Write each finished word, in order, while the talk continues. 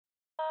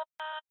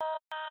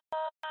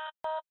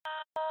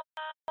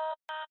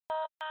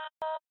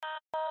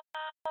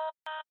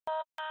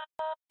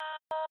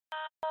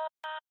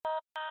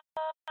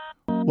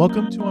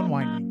Welcome to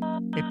Unwinding,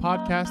 a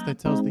podcast that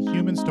tells the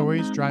human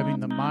stories driving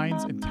the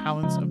minds and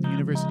talents of the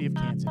University of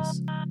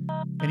Kansas.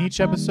 In each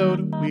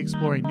episode, we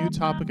explore a new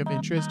topic of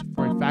interest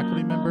for a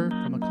faculty member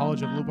from the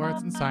College of Liberal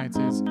Arts and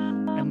Sciences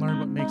and learn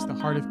what makes the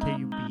heart of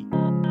KU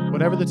beat.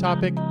 Whatever the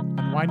topic,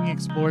 Unwinding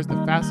explores the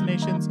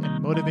fascinations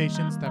and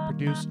motivations that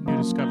produce new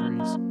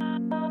discoveries.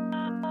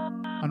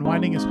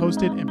 Unwinding is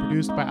hosted and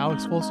produced by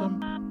Alex Folsom,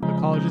 the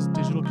college's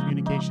digital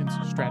communications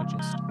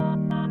strategist.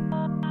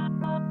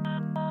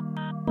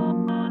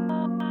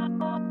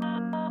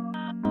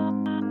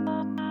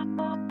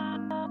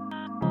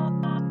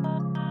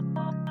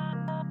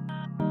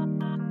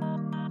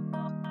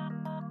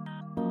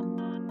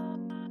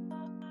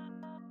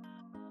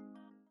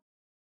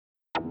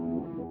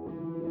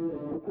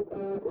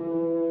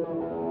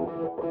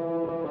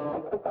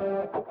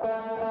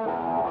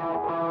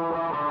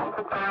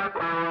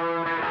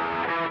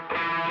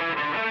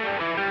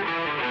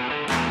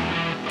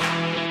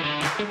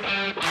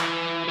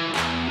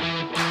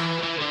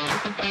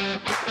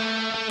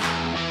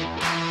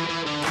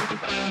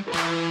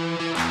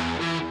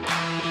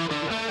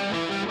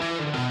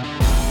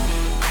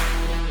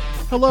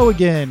 Hello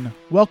again.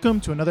 Welcome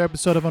to another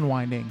episode of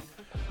Unwinding.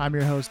 I'm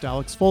your host,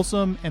 Alex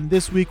Folsom, and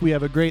this week we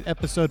have a great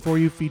episode for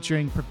you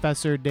featuring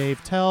Professor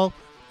Dave Tell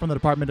from the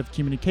Department of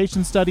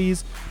Communication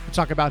Studies to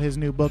talk about his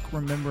new book,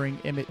 Remembering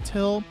Emmett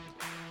Till.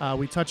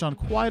 We touch on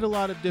quite a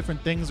lot of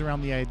different things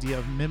around the idea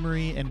of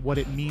memory and what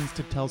it means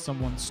to tell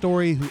someone's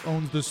story, who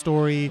owns the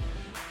story,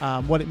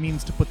 what it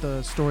means to put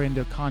the story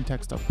into a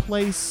context of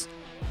place,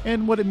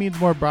 and what it means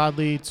more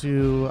broadly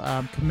to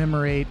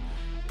commemorate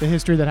the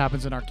history that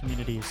happens in our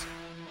communities.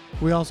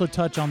 We also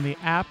touch on the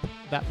app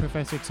that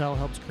Professor Tell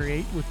helps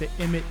create with the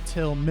Emmett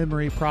Till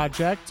Memory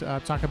Project.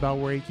 Talk about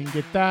where you can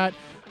get that,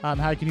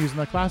 how you can use it in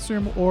the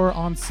classroom or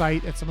on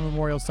site at some of the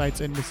memorial sites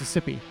in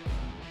Mississippi.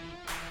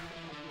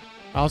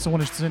 I also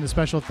want to send a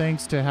special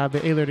thanks to Have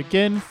the Alert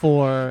again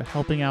for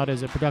helping out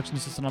as a production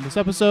assistant on this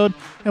episode.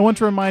 And I want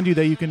to remind you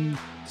that you can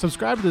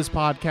subscribe to this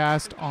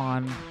podcast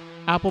on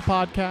Apple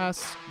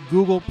Podcasts,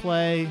 Google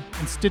Play,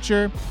 and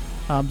Stitcher.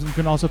 You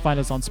can also find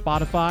us on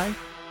Spotify.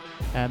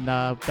 And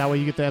that way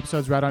you get the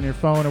episodes right on your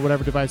phone or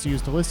whatever device you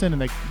use to listen,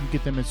 and you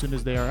get them as soon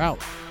as they are out.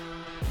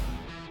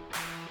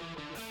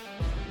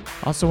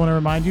 Also want to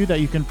remind you that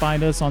you can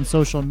find us on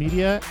social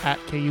media at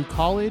KU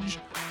College,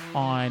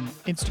 on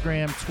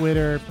Instagram,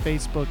 Twitter,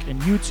 Facebook, and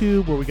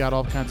YouTube, where we got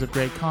all kinds of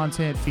great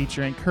content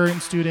featuring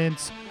current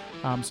students,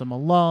 some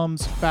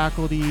alums,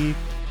 faculty,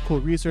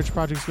 cool research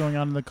projects going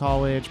on in the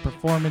college,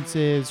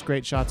 performances,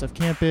 great shots of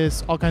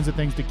campus, all kinds of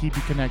things to keep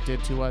you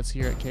connected to us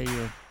here at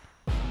KU.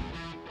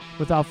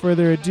 Without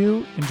further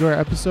ado, enjoy our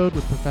episode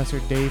with Professor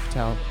Dave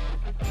Tell.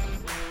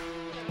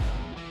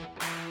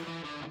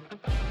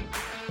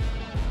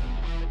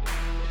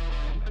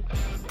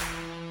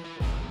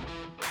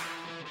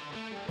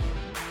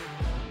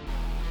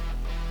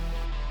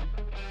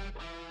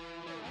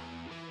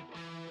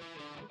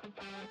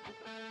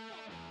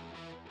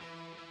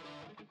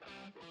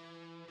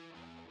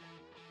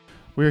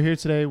 We're here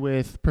today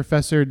with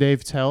Professor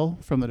Dave Tell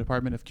from the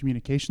Department of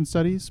Communication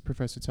Studies.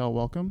 Professor Tell,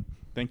 welcome.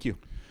 Thank you.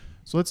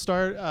 So let's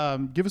start.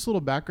 Give us a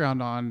little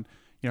background on,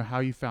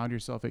 how you found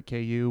yourself at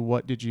KU.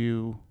 What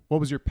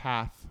was your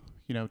path,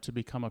 to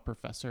become a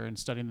professor and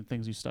studying the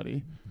things you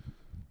study?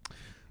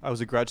 I was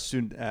a grad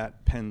student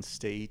at Penn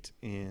State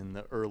in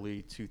the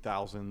early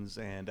 2000s,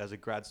 and as a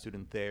grad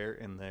student there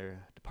in the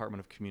Department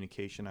of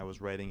Communication, I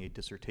was writing a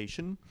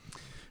dissertation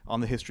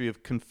on the history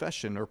of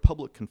confession or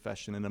public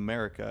confession in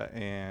America,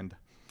 and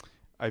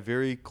I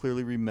very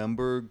clearly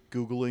remember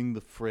Googling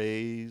the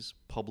phrase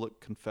public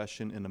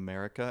confession in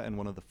America, and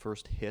one of the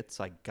first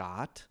hits I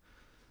got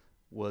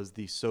was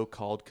the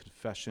so-called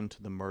confession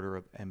to the murder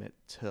of Emmett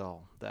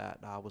Till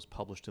that was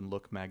published in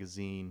Look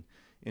magazine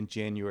in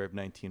January of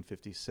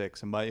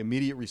 1956. And my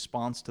immediate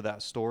response to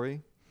that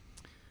story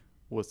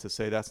was to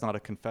say that's not a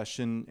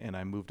confession, and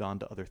I moved on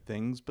to other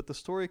things. But the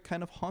story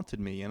kind of haunted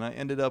me, and I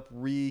ended up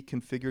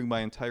reconfiguring my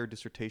entire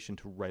dissertation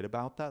to write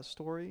about that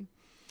story.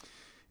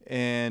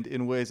 And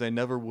in ways I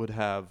never would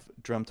have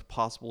dreamt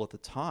possible at the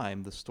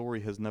time, the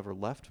story has never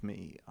left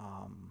me.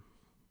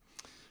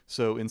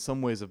 So in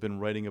some ways, I've been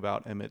writing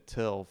about Emmett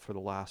Till for the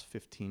last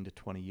 15 to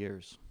 20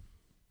 years.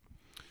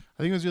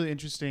 I think it was really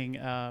interesting,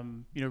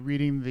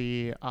 reading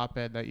the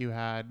op-ed that you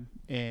had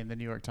in the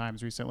New York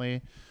Times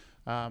recently,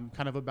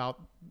 kind of about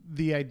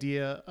the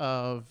idea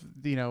of,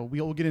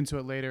 we'll get into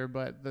it later,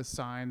 but the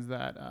signs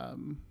that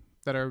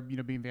are,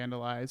 being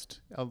vandalized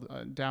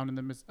down in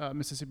the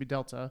Mississippi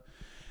Delta.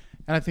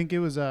 And I think it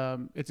was,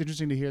 it's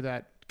interesting to hear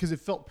that because it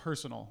felt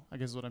personal, I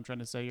guess is what I'm trying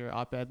to say, your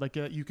op-ed. Like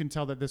you can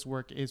tell that this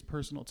work is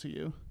personal to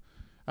you.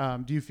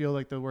 Do you feel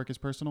like the work is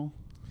personal?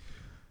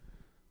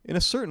 In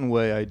a certain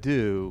way, I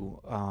do.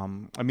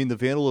 The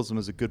vandalism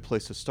is a good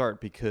place to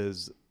start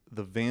because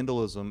the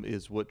vandalism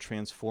is what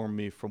transformed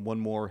me from one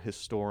more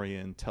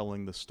historian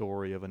telling the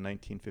story of a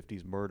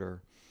 1950s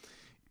murder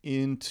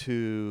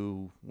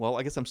into, well,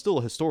 I guess I'm still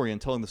a historian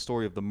telling the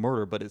story of the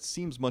murder, but it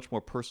seems much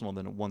more personal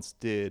than it once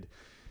did.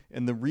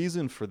 And the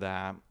reason for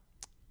that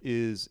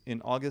is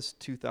in August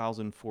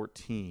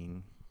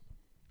 2014,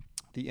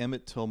 the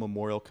Emmett Till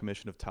Memorial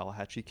Commission of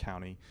Tallahatchie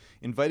County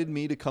invited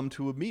me to come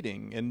to a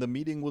meeting, and the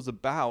meeting was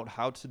about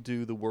how to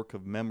do the work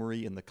of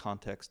memory in the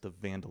context of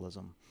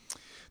vandalism.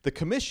 The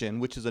commission,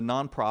 which is a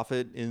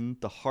nonprofit in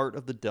the heart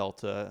of the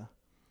Delta,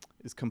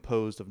 is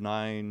composed of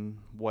 9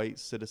 white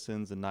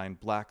citizens and 9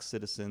 black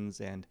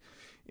citizens, and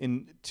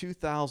in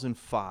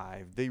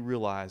 2005, they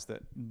realized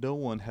that no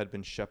one had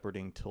been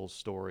shepherding Till's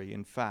story.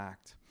 In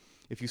fact,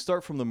 if you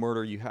start from the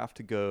murder, you have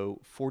to go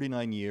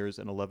 49 years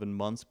and 11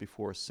 months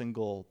before a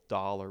single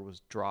dollar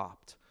was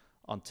dropped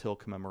on Till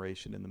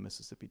commemoration in the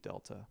Mississippi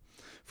Delta.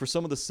 For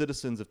some of the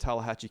citizens of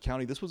Tallahatchie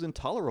County, this was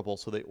intolerable,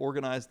 so they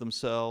organized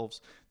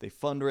themselves, they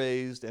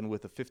fundraised, and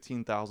with a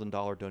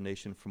 $15,000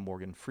 donation from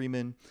Morgan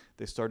Freeman,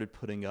 they started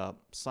putting up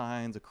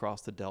signs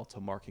across the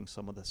Delta marking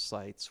some of the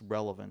sites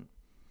relevant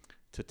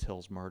to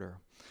Till's murder.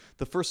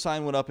 The first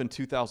sign went up in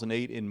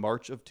 2008. In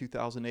March of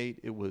 2008,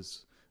 it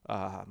was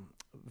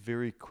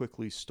very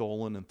quickly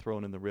stolen and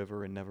thrown in the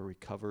river and never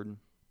recovered.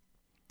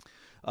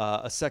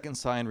 A second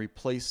sign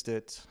replaced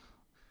it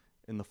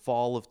in the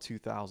fall of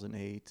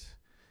 2008,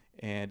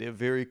 and it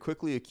very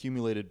quickly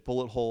accumulated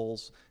bullet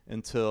holes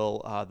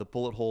until the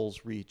bullet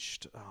holes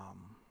reached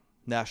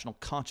national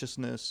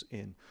consciousness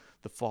in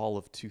the fall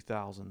of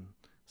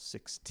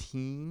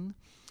 2016.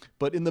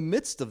 But in the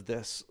midst of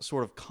this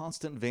sort of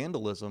constant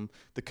vandalism,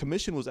 the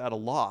commission was at a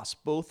loss,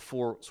 both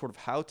for sort of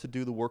how to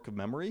do the work of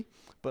memory,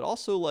 but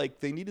also like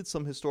they needed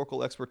some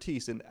historical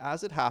expertise. And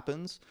as it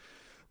happens,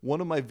 one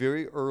of my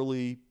very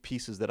early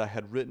pieces that I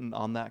had written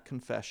on that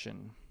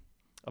confession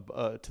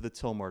to the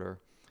Till murder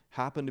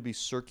happened to be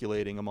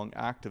circulating among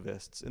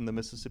activists in the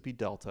Mississippi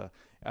Delta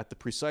at the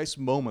precise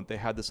moment they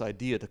had this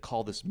idea to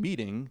call this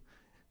meeting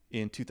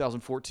in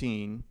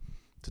 2014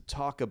 to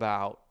talk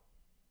about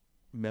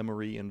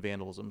memory and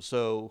vandalism.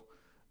 So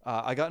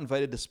I got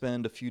invited to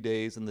spend a few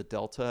days in the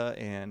Delta,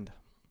 and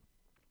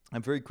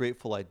I'm very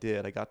grateful I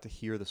did. I got to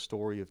hear the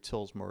story of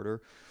Till's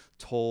murder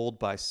told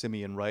by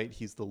Simeon Wright.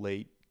 He's the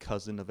late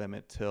cousin of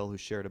Emmett Till who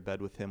shared a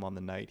bed with him on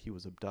the night he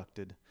was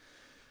abducted.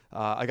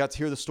 I got to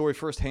hear the story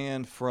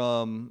firsthand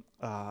from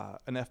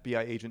an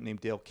FBI agent named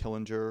Dale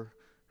Killinger,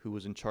 who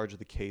was in charge of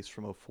the case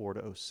from 2004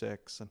 to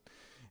 2006.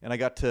 And I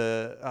got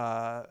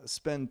to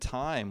spend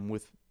time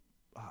with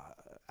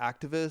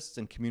activists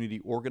and community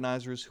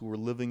organizers who were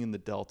living in the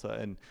Delta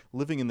and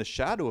living in the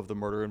shadow of the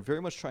murder and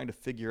very much trying to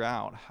figure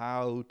out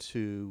how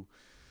to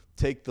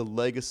take the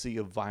legacy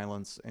of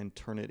violence and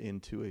turn it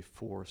into a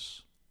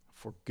force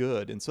for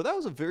good. And so that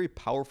was a very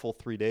powerful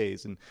 3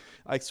 days. And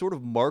I sort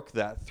of mark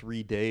that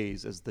 3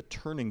 days as the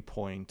turning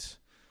point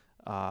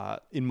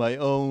in my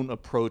own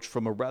approach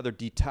from a rather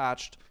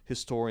detached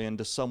historian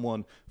to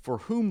someone for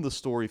whom the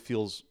story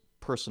feels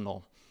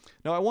personal.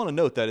 Now, I want to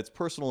note that it's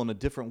personal in a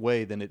different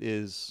way than it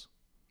is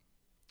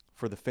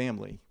for the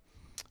family.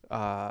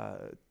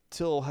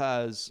 Till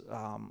has,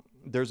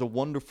 there's a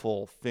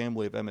wonderful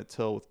family of Emmett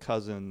Till with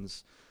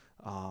cousins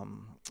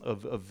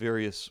of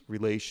various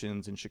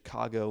relations in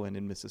Chicago and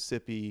in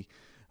Mississippi.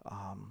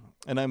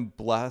 And I'm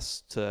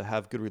blessed to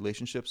have good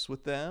relationships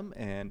with them,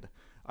 and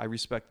I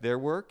respect their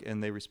work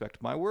and they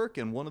respect my work.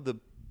 And one of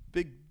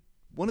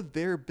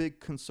their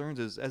big concerns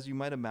is, as you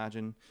might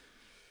imagine,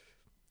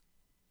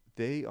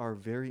 they are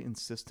very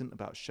insistent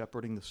about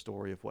shepherding the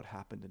story of what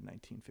happened in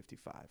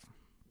 1955.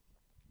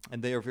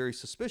 And they are very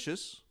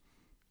suspicious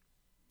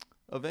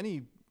of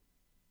any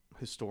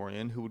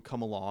historian who would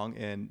come along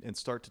and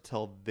start to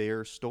tell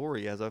their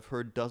story. As I've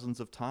heard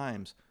dozens of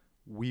times,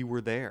 we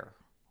were there.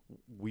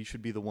 We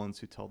should be the ones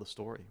who tell the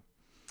story.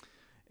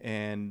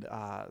 And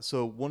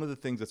so one of the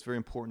things that's very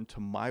important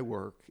to my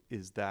work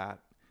is that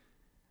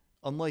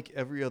unlike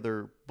every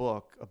other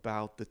book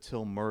about the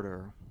Till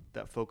murder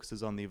that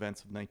focuses on the events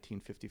of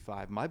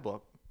 1955, my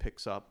book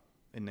picks up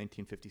in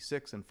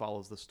 1956 and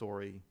follows the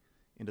story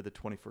into the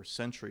 21st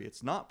century.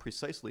 It's not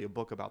precisely a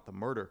book about the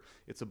murder.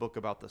 It's a book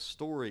about the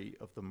story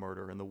of the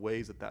murder and the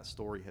ways that that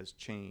story has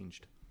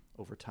changed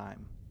over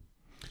time.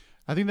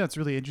 I think that's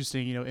really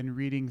interesting, in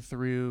reading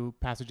through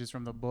passages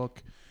from the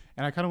book.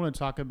 And I kind of want to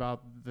talk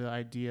about the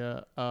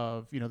idea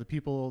of, the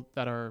people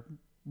that are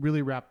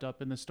really wrapped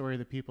up in the story,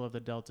 the people of the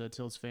Delta,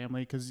 Till's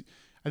family, because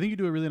I think you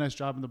do a really nice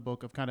job in the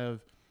book of kind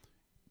of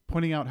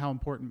pointing out how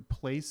important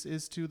place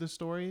is to the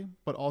story,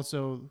 but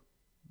also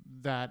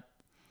that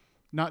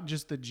not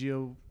just the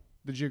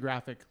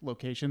geographic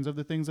locations of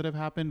the things that have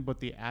happened,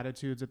 but the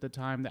attitudes at the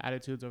time, the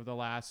attitudes over the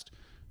last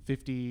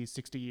 50,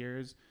 60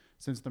 years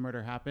since the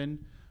murder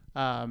happened.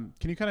 Can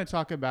you kind of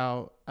talk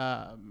about,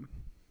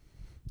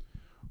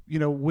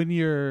 when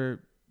you're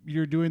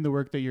doing the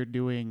work that you're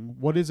doing,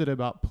 what is it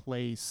about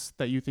place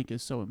that you think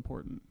is so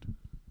important?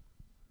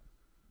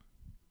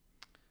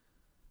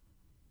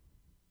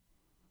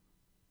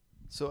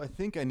 So I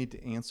think I need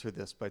to answer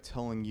this by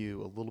telling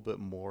you a little bit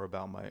more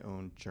about my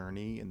own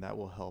journey, and that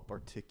will help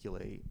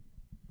articulate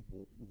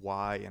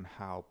why and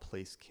how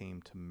place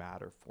came to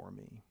matter for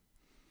me.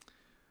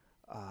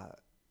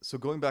 So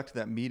going back to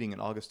that meeting in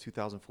August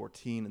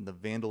 2014 and the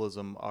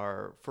vandalism,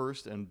 our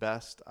first and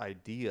best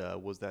idea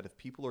was that if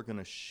people are going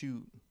to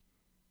shoot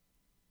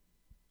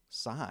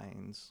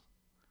signs,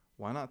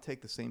 why not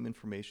take the same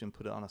information,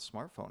 put it on a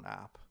smartphone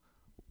app,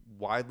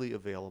 widely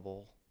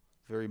available,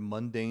 very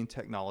mundane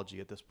technology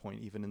at this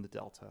point, even in the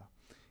Delta.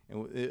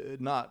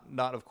 And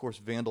not of course,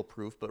 vandal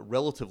proof, but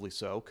relatively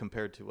so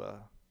compared to a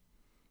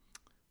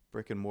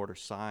brick and mortar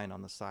sign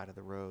on the side of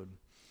the road.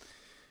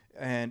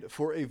 And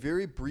for a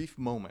very brief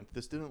moment,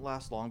 this didn't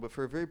last long, but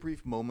for a very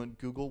brief moment,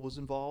 Google was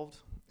involved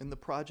in the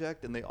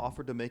project, and they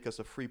offered to make us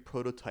a free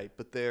prototype.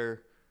 But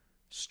their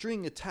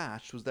string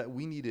attached was that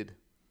we needed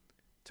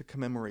to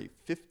commemorate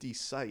 50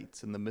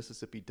 sites in the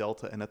Mississippi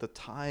Delta, and at the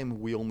time,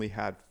 we only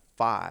had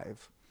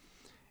 5.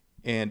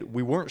 And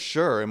we weren't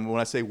sure, and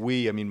when I say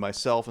we, I mean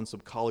myself and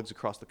some colleagues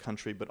across the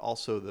country, but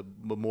also the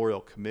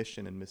Memorial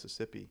Commission in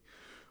Mississippi.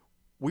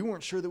 We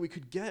weren't sure that we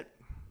could get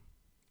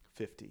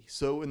 50.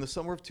 So in the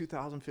summer of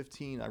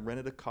 2015, I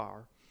rented a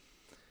car,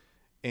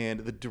 and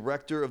the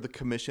director of the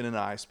commission and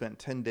I spent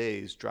 10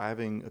 days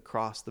driving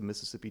across the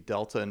Mississippi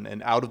Delta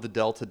and out of the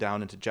Delta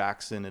down into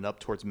Jackson and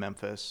up towards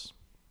Memphis,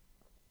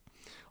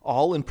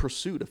 all in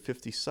pursuit of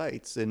 50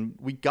 sites. And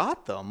we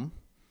got them,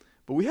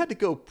 but we had to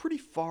go pretty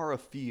far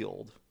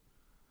afield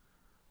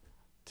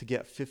to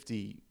get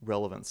 50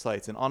 relevant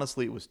sites. And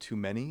honestly, it was too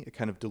many. It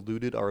kind of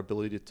diluted our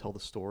ability to tell the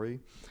story.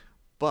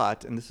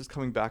 But, and this is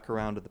coming back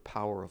around to the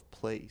power of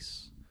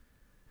place,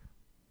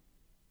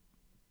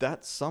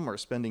 that summer,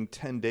 spending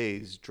 10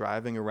 days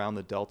driving around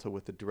the Delta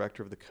with the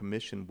director of the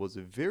commission was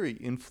a very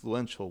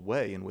influential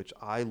way in which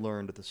I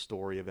learned the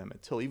story of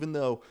Emmett Till, even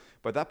though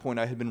by that point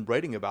I had been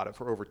writing about it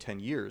for over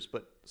 10 years.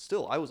 But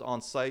still, I was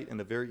on site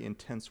in a very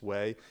intense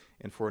way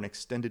and for an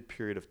extended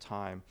period of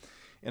time.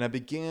 And I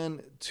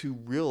began to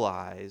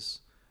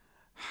realize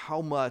how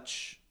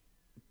much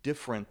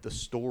different the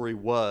story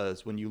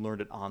was when you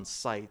learned it on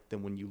site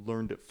than when you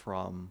learned it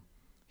from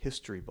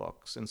history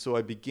books. And so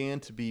I began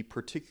to be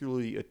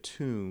particularly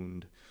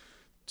attuned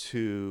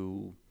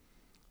to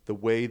the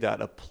way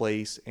that a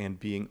place and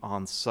being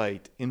on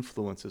site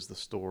influences the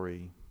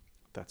story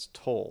that's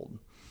told.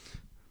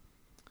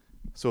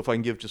 So if I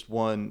can give just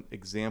one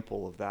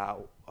example of that,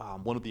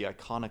 one of the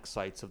iconic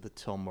sites of the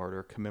Till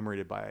murder,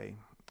 commemorated by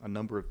a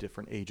number of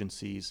different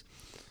agencies,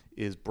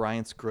 is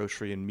Bryant's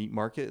Grocery and Meat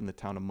Market in the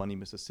town of Money,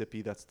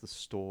 Mississippi. That's the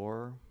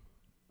store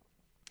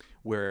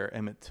where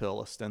Emmett Till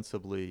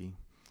ostensibly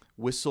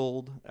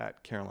whistled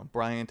at Carolyn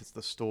Bryant. It's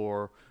the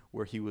store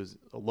where he was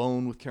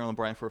alone with Carolyn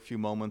Bryant for a few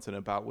moments and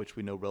about which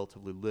we know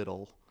relatively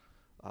little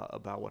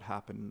about what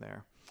happened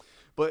there.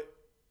 But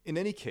in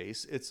any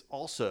case, it's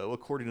also,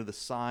 according to the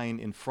sign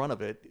in front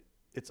of it,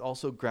 it's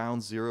also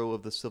ground zero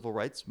of the civil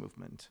rights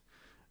movement.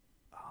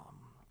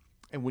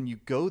 And when you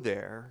go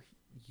there,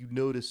 you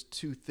notice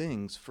two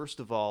things. First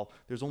of all,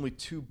 there's only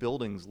 2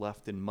 buildings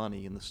left in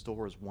Money, and the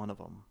store is one of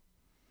them.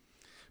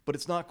 But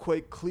it's not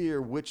quite clear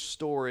which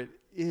store it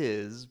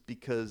is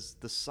because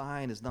the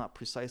sign is not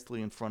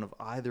precisely in front of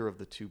either of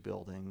the 2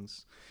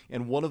 buildings.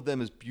 And one of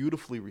them is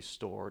beautifully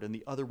restored, and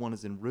the other one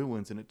is in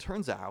ruins. And it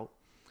turns out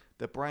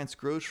that Bryant's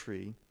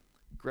Grocery,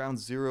 ground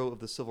zero of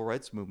the civil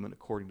rights movement,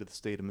 according to the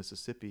state of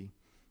Mississippi,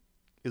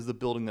 is the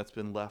building that's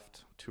been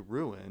left to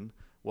ruin,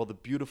 while the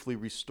beautifully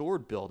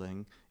restored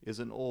building is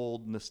an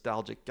old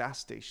nostalgic gas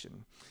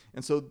station.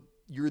 And so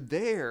you're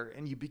there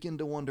and you begin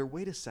to wonder,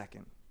 wait a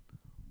second,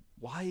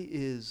 why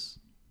is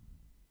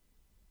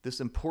this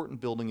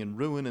important building in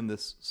ruin and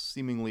this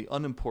seemingly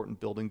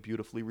unimportant building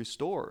beautifully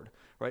restored,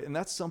 right? And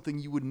that's something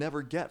you would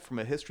never get from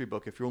a history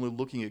book if you're only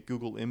looking at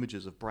Google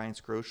images of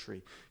Bryant's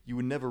Grocery. You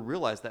would never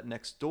realize that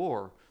next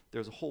door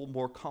there's a whole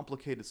more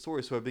complicated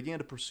story. So I began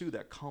to pursue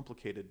that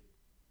complicated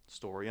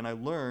story, and I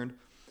learned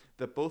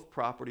that both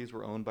properties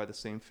were owned by the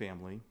same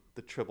family,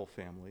 the Tribble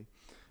family.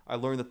 I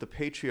learned that the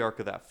patriarch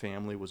of that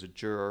family was a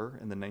juror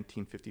in the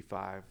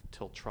 1955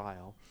 Till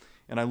trial.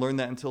 And I learned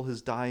that until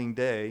his dying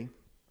day,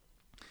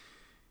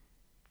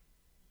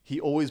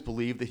 he always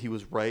believed that he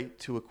was right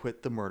to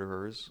acquit the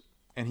murderers,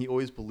 and he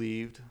always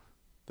believed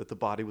that the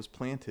body was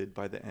planted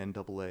by the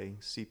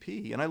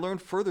NAACP. And I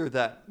learned further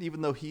that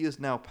even though he is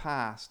now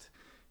passed,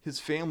 his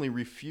family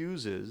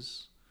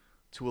refuses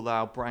to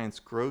allow Bryant's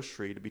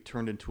Grocery to be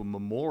turned into a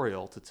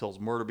memorial to Till's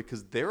murder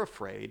because they're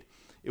afraid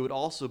it would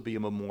also be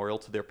a memorial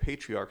to their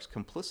patriarch's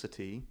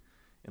complicity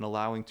in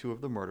allowing 2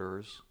 of the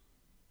murderers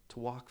to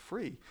walk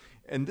free.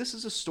 And this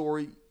is a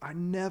story I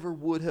never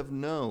would have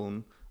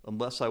known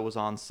unless I was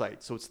on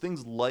site. So it's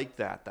things like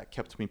that that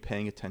kept me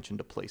paying attention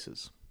to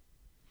places.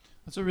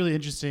 That's a really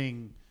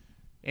interesting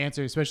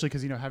answer, especially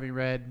because, having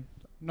read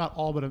not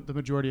all but the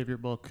majority of your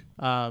book,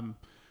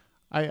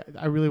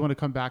 I really want to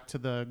come back to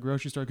the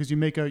grocery store because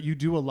you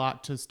do a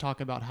lot to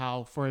talk about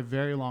how for a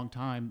very long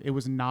time it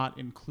was not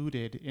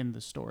included in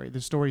the story.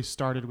 The story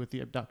started with the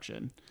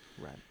abduction.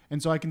 Right.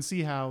 And so I can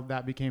see how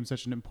that became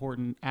such an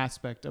important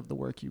aspect of the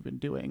work you've been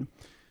doing.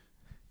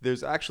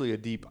 There's actually a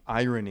deep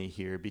irony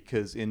here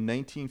because in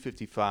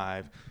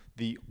 1955,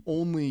 the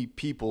only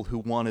people who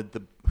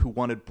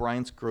wanted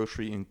Bryant's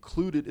Grocery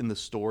included in the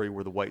story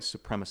were the white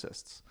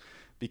supremacists,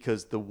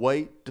 because the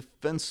white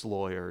defense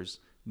lawyers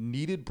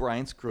needed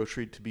Bryant's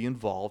Grocery to be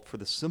involved for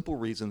the simple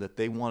reason that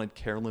they wanted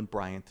Carolyn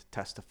Bryant to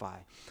testify,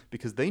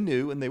 because they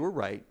knew, and they were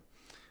right,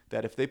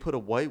 that if they put a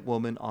white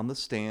woman on the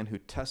stand who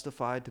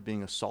testified to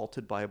being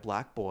assaulted by a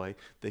black boy,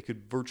 they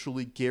could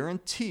virtually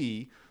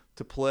guarantee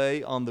to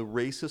play on the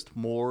racist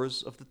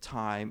mores of the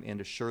time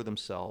and assure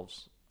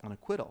themselves an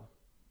acquittal.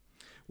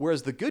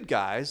 Whereas the good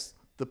guys,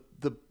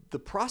 the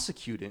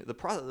prosecutors,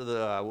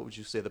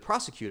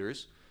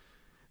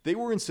 they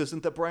were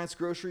insistent that Bryant's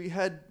Grocery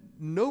had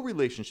no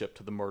relationship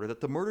to the murder, that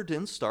the murder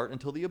didn't start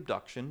until the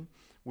abduction,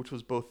 which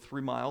was both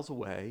 3 miles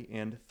away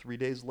and 3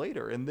 days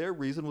later. And their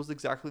reason was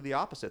exactly the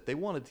opposite. They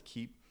wanted to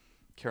keep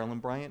Carolyn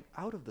Bryant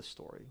out of the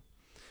story.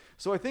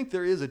 So I think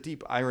there is a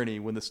deep irony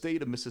when the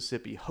state of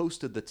Mississippi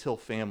hosted the Till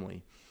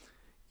family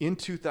in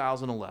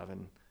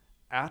 2011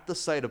 at the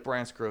site of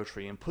Bryant's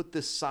Grocery and put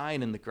this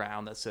sign in the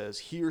ground that says,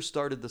 "Here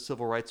started the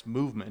civil rights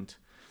movement."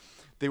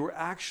 They were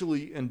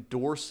actually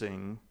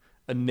endorsing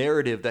a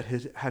narrative that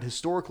had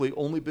historically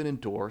only been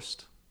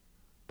endorsed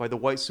by the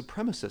white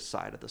supremacist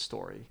side of the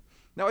story.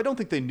 Now, I don't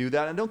think they knew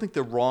that. I don't think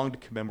they're wrong to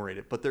commemorate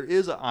it, but there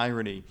is an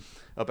irony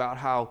about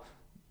how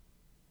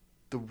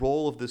the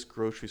role of this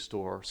grocery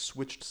store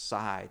switched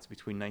sides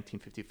between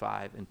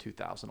 1955 and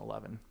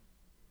 2011.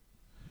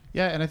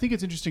 Yeah, and I think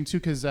it's interesting too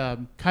because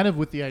kind of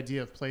with the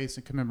idea of place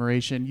and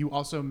commemoration, you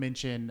also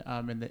mention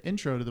in the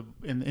intro of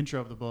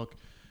the book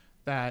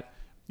that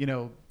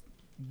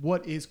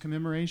what is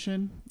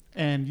commemoration,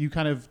 and you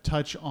kind of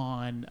touch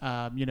on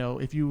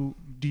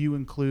do you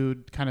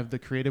include kind of the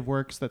creative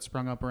works that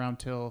sprung up around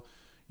Till,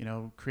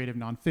 creative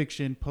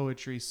nonfiction,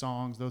 poetry,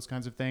 songs, those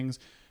kinds of things,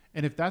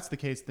 and if that's the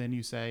case, then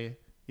you say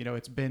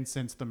it's been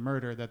since the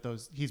murder that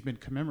he's been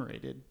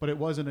commemorated, but it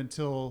wasn't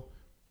until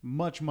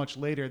much, much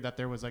later that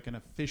there was like an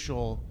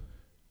official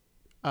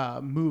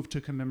move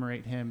to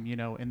commemorate him,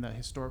 in the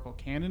historical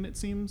canon, it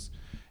seems.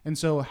 And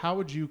so how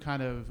would you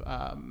kind of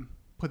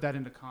put that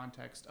into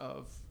context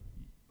of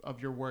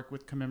your work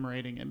with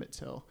commemorating Emmett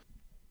Till?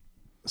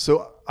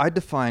 So I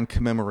define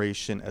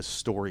commemoration as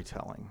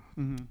storytelling.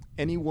 Mm-hmm.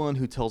 Anyone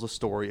who tells a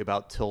story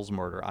about Till's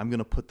murder, I'm going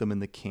to put them in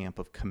the camp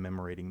of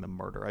commemorating the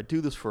murder. I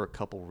do this for a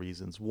couple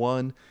reasons.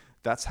 One,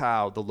 that's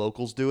how the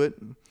locals do it.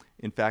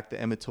 In fact, the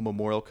Emmett Till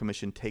Memorial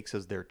Commission takes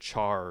as their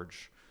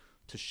charge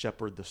to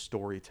shepherd the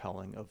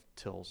storytelling of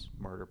Till's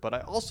murder. But I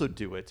also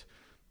do it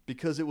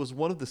because it was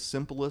one of the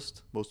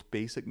simplest, most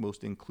basic,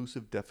 most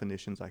inclusive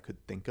definitions I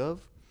could think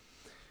of.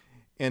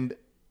 And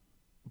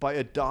by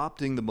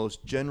adopting the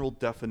most general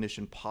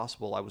definition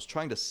possible, I was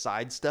trying to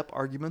sidestep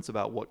arguments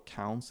about what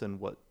counts and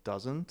what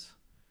doesn't.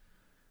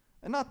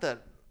 And not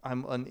that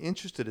I'm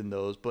uninterested in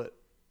those, but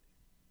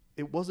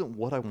it wasn't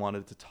what I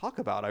wanted to talk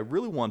about. I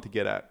really wanted to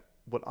get at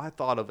what I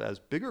thought of as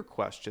bigger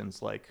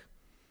questions, like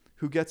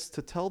who gets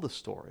to tell the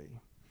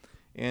story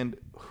and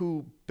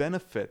who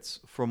benefits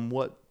from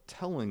what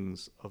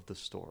tellings of the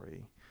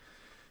story.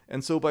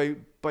 And so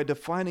by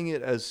defining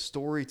it as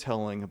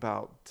storytelling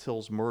about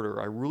Till's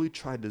murder, I really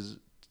tried to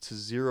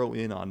zero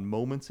in on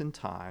moments in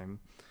time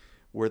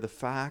where the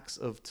facts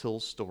of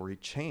Till's story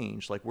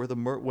changed, like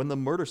when the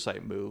murder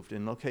site moved.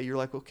 And you're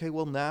like,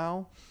 well,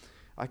 now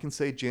I can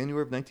say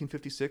January of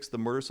 1956, the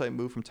murder site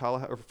moved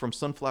from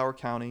Sunflower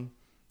County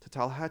to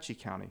Tallahatchie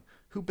County.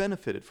 Who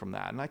benefited from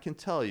that? And I can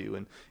tell you,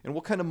 and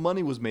what kind of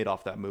money was made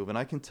off that move, and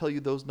I can tell you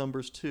those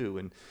numbers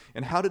too.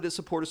 And how did it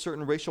support a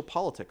certain racial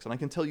politics? And I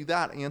can tell you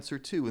that answer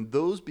too. And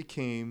those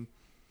became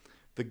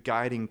the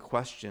guiding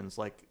questions,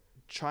 like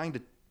trying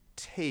to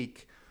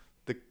take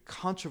the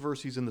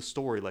controversies in the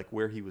story, like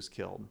where he was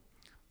killed,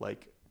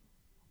 like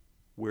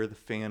where the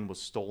fan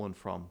was stolen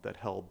from that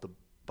held the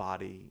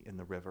body in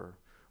the river,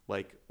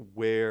 like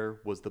where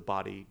was the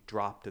body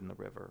dropped in the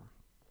river.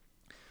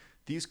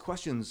 These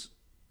questions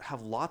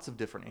have lots of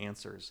different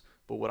answers,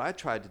 but what I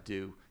tried to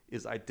do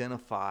is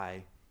identify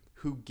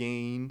who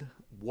gained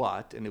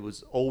what, and it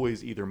was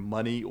always either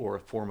money or a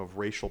form of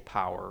racial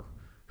power,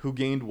 who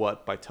gained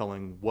what by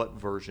telling what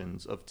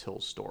versions of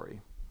Till's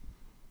story.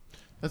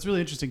 That's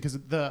really interesting because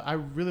I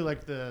really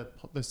liked the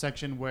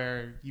section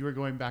where you were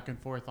going back and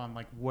forth on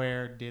like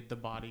where did the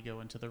body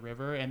go into the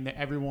river, and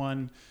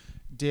everyone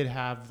did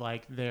have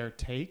like their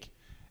take.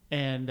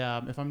 And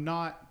if I'm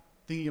not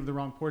thinking of the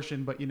wrong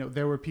portion, but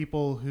there were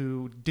people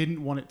who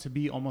didn't want it to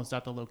be almost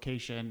at the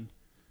location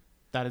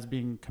that is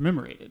being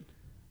commemorated.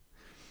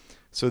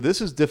 So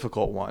this is a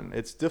difficult one.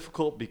 It's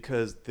difficult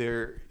because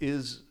there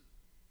is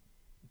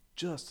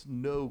just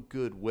no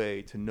good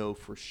way to know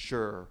for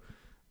sure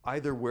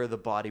either where the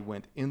body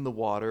went in the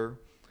water,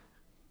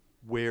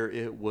 where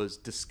it was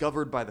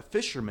discovered by the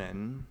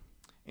fishermen,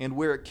 and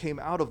where it came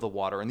out of the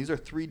water. And these are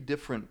three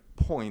different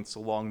points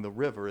along the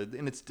river.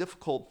 And it's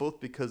difficult both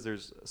because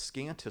there's a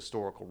scant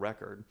historical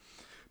record,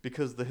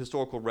 because the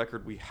historical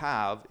record we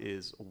have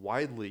is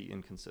widely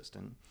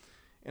inconsistent.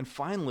 And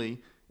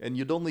finally, and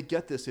you'd only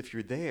get this if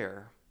you're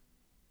there,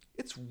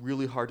 it's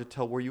really hard to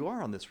tell where you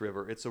are on this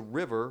river. It's a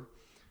river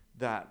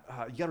that,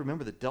 you got to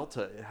remember, the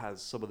delta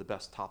has some of the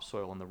best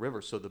topsoil in the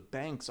river, so the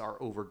banks are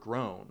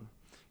overgrown.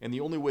 And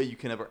the only way you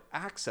can ever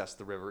access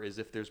the river is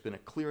if there's been a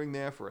clearing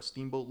there for a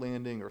steamboat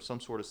landing or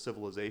some sort of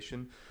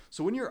civilization.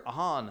 So when you're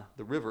on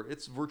the river,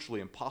 it's virtually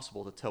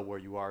impossible to tell where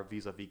you are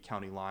vis-a-vis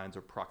county lines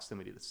or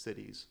proximity to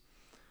cities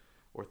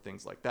or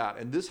things like that.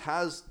 And this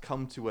has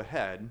come to a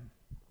head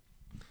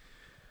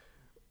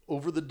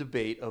over the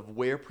debate of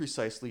where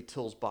precisely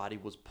Till's body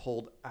was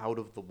pulled out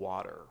of the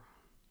water.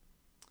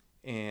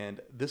 And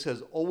this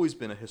has always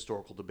been a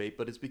historical debate,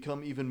 but it's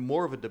become even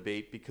more of a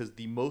debate because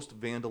the most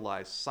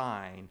vandalized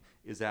sign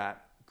is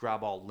at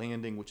Graball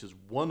Landing, which is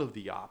one of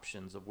the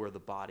options of where the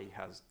body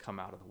has come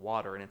out of the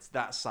water. And it's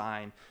that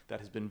sign that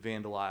has been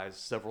vandalized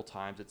several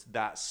times. It's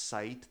that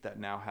site that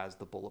now has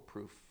the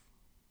bulletproof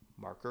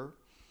marker.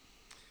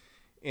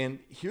 And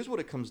here's what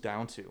it comes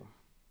down to.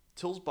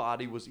 Till's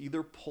body was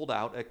either pulled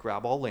out at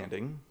Graball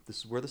Landing, this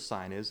is where the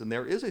sign is, and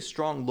there is a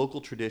strong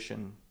local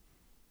tradition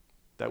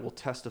that will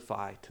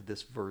testify to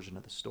this version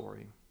of the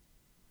story.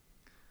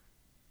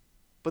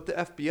 But the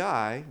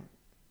FBI,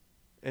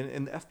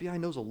 and the FBI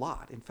knows a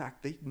lot. In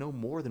fact, they know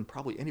more than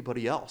probably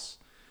anybody else.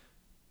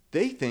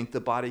 They think the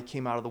body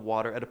came out of the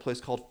water at a place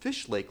called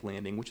Fish Lake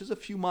Landing, which is a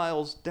few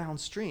miles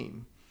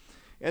downstream.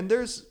 And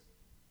there's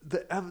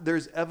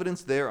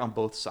evidence there on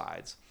both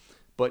sides.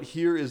 But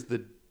here is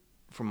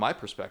from my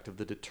perspective,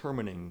 the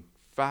determining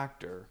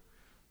factor.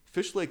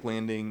 Fish Lake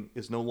Landing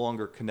is no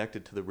longer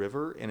connected to the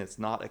river, and it's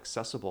not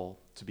accessible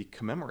to be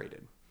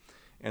commemorated.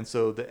 And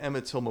so the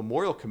Emmett Till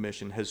Memorial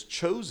Commission has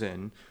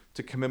chosen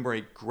to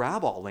commemorate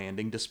Graball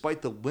Landing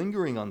despite the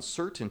lingering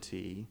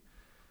uncertainty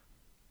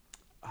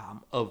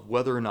of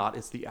whether or not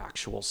it's the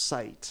actual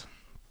site.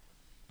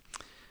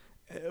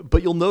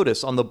 But you'll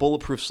notice on the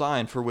bulletproof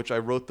sign for which I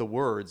wrote the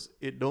words,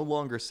 it no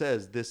longer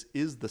says this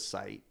is the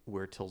site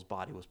where Till's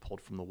body was pulled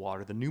from the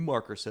water. The new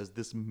marker says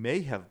this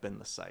may have been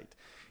the site.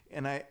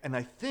 And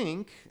I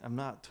think, I'm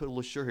not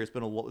totally sure here, it's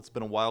been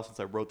a while since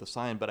I wrote the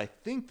sign, but I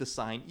think the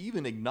sign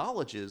even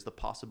acknowledges the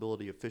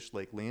possibility of Fish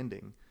Lake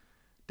Landing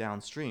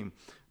downstream.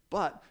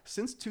 But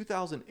since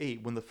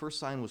 2008, when the first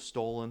sign was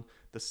stolen,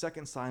 the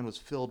second sign was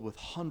filled with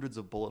hundreds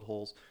of bullet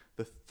holes.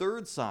 The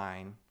third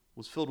sign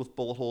was filled with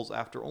bullet holes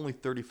after only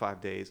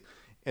 35 days.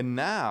 And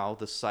now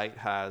the site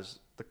has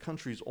the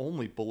country's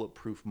only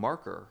bulletproof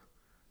marker.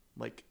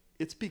 Like,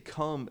 it's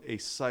become a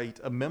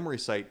site, a memory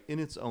site in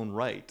its own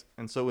right.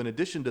 And so in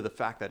addition to the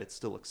fact that it's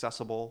still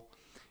accessible,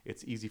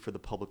 it's easy for the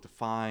public to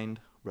find,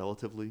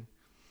 relatively,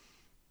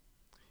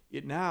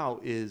 it now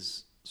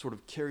is sort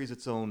of carries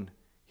its own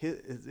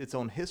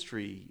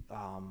history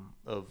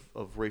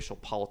of racial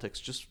politics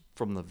just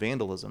from the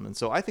vandalism. And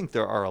so I think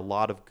there are a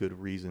lot of good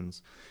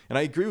reasons. And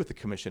I agree with the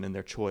commission in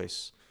their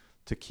choice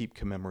to keep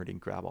commemorating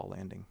Graball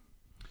Landing.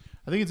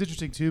 I think it's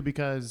interesting, too,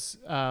 because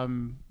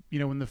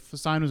when the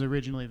sign was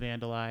originally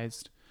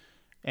vandalized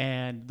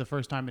and the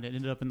first time it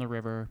ended up in the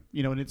river,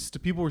 and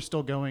people were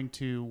still going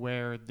to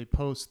where the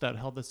posts that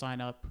held the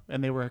sign up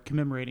and they were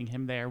commemorating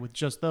him there with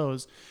just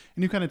those.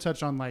 And you kind of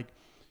touched on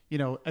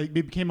it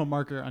became a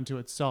marker unto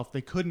itself.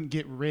 They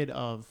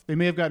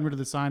may have gotten rid of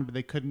the sign, but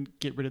they couldn't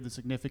get rid of the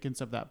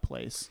significance of that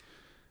place.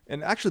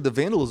 And actually the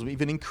vandalism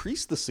even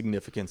increased the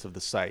significance of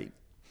the site.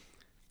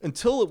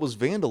 Until it was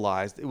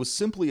vandalized, it was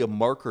simply a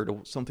marker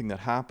to something that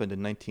happened in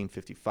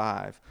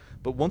 1955.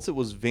 But once it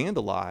was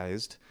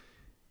vandalized,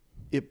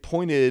 it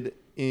pointed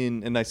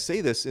in, and I say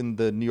this in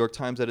the New York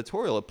Times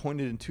editorial, it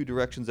pointed in two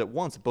directions at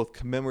once. It both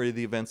commemorated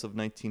the events of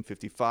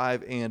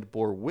 1955 and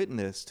bore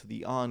witness to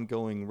the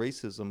ongoing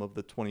racism of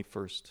the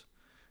 21st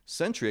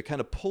century. It kind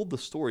of pulled the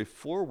story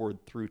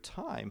forward through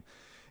time.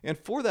 And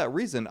for that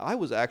reason, I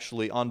was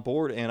actually on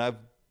board, and I've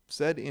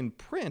said in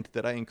print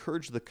that I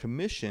encouraged the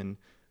commission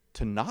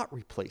to not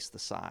replace the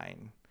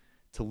sign,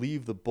 to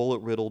leave the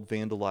bullet-riddled,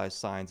 vandalized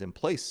signs in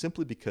place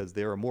simply because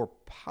they're a more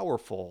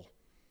powerful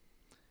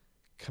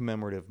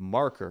commemorative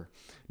marker.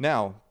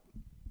 Now,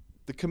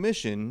 the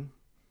commission,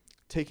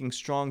 taking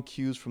strong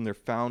cues from their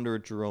founder,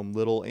 Jerome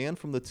Little, and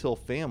from the Till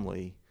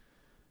family,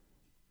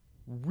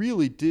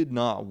 really did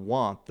not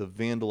want the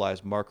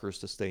vandalized markers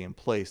to stay in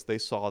place. They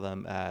saw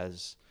them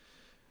as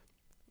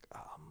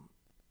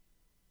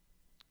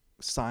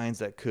signs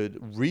that could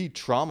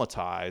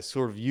re-traumatize,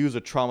 sort of use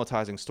a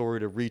traumatizing story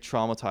to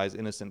re-traumatize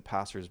innocent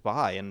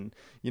passersby. And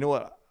you know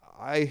what?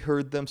 I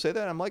heard them say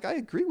that. I'm like, I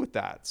agree with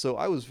that. So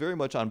I was very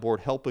much on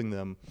board helping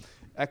them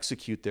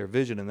execute their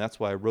vision, and that's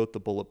why I wrote the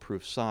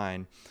bulletproof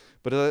sign.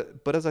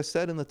 But as I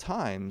said in the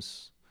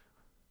Times,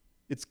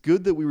 it's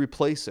good that we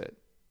replace it,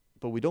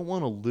 but we don't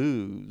want to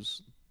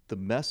lose the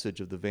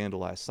message of the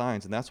vandalized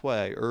signs. And that's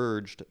why I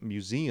urged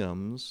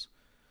museums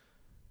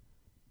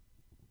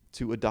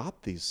to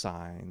adopt these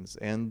signs,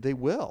 and they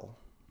will.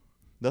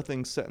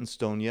 Nothing's set in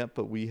stone yet,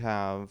 but we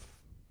have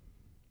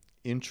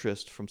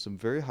interest from some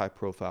very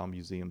high-profile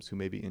museums who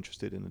may be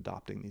interested in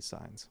adopting these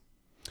signs.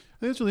 I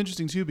think that's really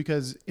interesting too,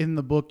 because in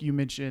the book you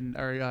mentioned,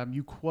 or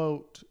you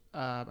quote,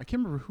 I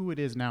can't remember who it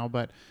is now,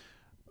 but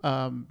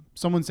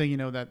someone saying,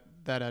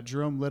 that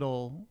Jerome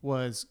Little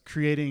was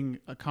creating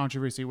a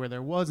controversy where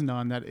there was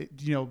none, that,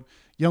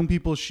 young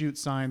people shoot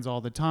signs all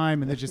the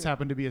time, and there just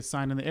happened to be a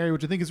sign in the area,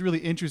 which I think is really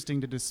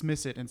interesting to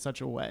dismiss it in such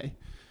a way.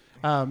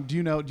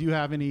 Do you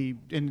have any,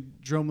 and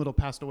Jerome Little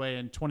passed away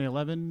in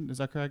 2011, is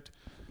that correct?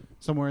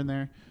 Somewhere in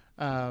there.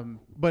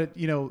 But,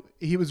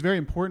 he was very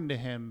important to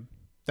him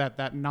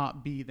that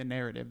not be the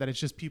narrative, that it's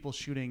just people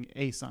shooting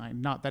a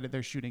sign, not that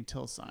they're shooting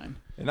Till's sign.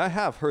 And I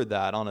have heard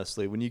that,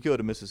 honestly. When you go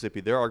to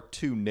Mississippi, there are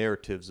two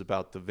narratives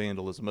about the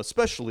vandalism,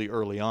 especially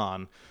early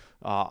on.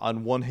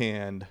 On one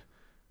hand,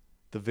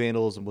 the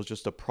vandalism was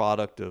just a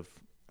product of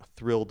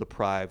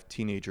thrill-deprived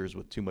teenagers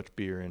with too much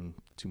beer and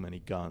too many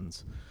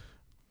guns.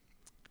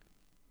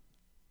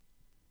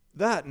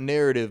 That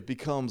narrative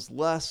becomes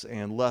less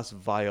and less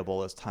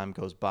viable as time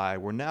goes by.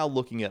 We're now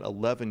looking at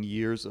 11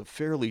 years of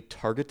fairly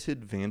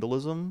targeted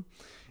vandalism,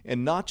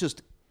 and not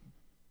just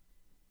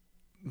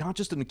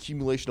an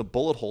accumulation of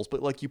bullet holes,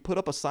 but like you put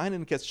up a sign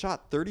and it gets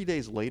shot 30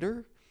 days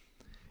later,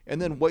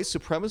 and then white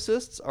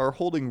supremacists are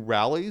holding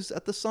rallies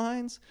at the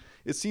signs.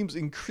 It seems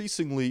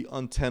increasingly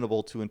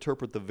untenable to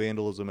interpret the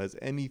vandalism as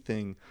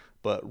anything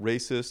but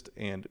racist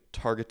and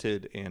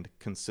targeted and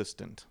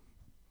consistent.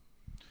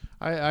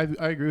 I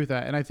agree with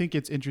that. And I think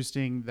it's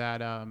interesting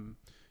that,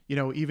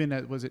 even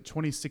at, was it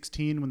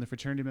 2016 when the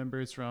fraternity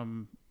members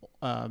from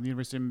the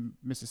University of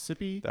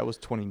Mississippi? That was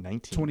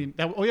 2019.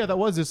 That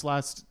was this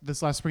last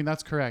spring.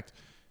 That's correct.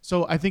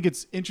 So I think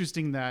it's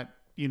interesting that,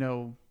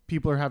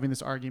 people are having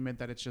this argument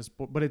that it's just,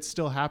 but it's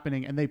still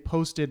happening. And they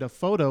posted a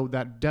photo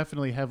that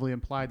definitely heavily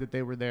implied that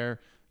they were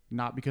there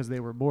not because they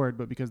were bored,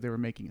 but because they were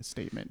making a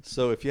statement.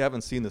 So if you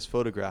haven't seen this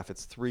photograph,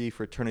 it's three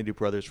fraternity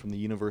brothers from the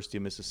University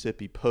of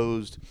Mississippi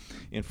posed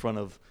in front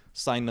of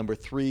sign number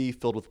 3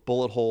 filled with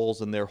bullet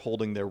holes, and they're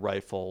holding their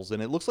rifles.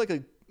 And it looks like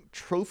a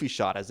trophy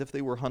shot, as if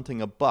they were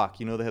hunting a buck.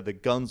 They have the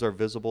guns are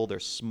visible, they're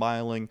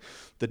smiling,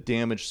 the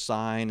damaged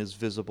sign is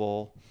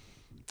visible.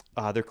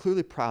 They're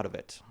clearly proud of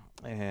it.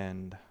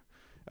 And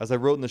as I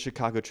wrote in the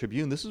Chicago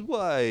Tribune, this is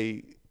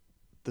why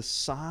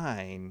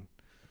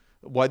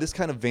why this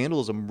kind of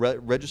vandalism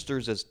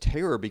registers as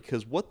terror,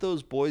 because what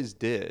those boys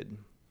did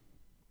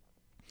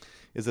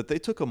is that they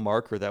took a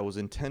marker that was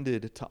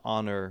intended to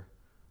honor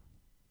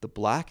the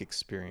black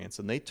experience,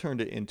 and they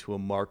turned it into a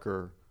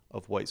marker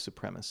of white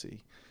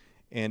supremacy.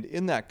 And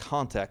in that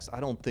context, I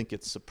don't think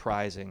it's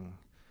surprising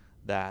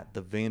that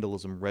the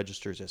vandalism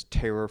registers as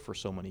terror for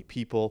so many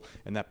people,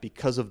 and that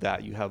because of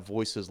that, you have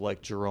voices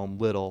like Jerome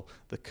Little,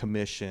 the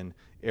Commission,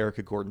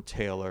 Erica Gordon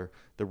Taylor,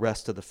 the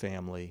rest of the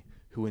family,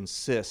 who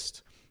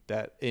insist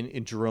that,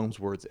 in Jerome's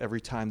words,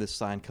 every time this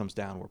sign comes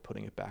down, we're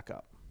putting it back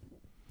up.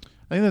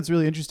 I think that's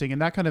really interesting.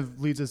 And that kind of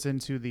leads us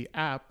into the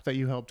app that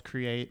you helped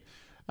create.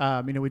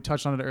 We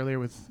touched on it earlier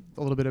with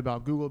a little bit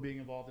about Google being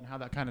involved and how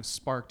that kind of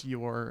sparked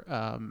your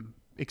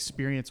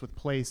experience with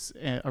place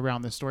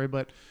around this story.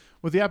 But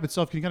with the app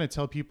itself, can you kind of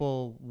tell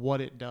people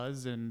what it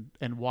does and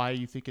why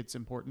you think it's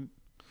important?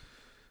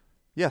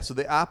 Yeah, so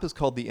the app is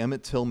called the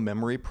Emmett Till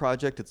Memory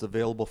Project. It's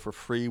available for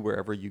free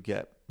wherever you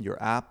get your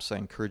apps. I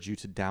encourage you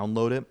to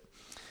download it.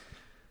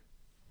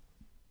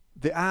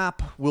 The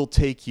app will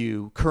take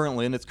you,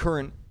 currently, in its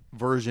current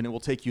version, it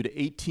will take you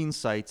to 18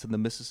 sites in the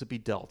Mississippi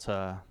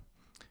Delta.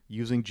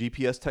 Using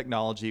GPS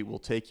technology, it will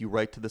take you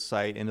right to the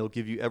site, and it'll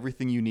give you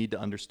everything you need to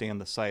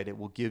understand the site. It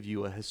will give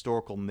you a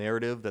historical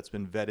narrative that's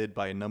been vetted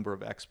by a number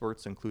of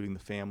experts, including the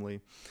family.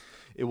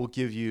 It will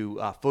give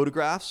you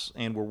photographs,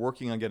 and we're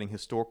working on getting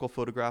historical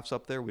photographs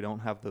up there. We don't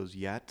have those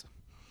yet.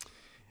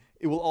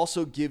 It will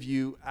also give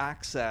you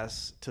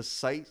access to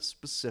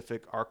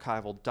site-specific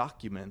archival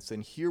documents,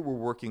 and here we're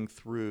working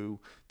through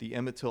the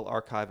Emmett Till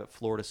Archive at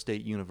Florida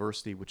State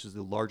University, which is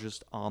the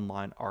largest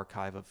online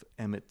archive of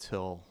Emmett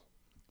Till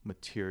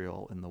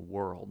material in the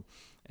world.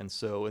 And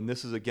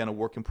this is, again, a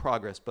work in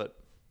progress, but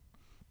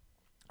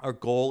our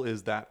goal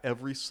is that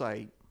every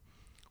site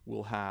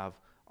will have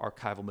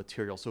archival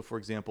material. So, for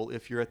example,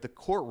 if you're at the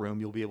courtroom,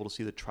 you'll be able to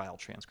see the trial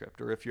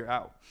transcript, or if you're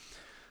out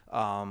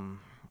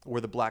where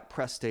the Black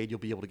Press stayed, you'll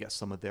be able to get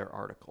some of their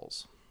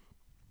articles.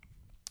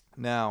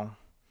 Now,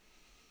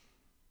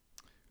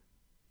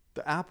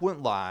 the app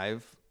went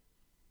live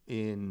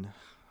in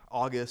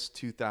August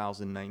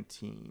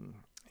 2019.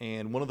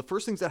 And one of the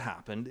first things that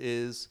happened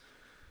is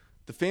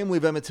the family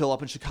of Emmett Till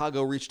up in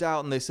Chicago reached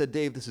out and they said,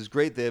 Dave, this is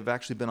great. They've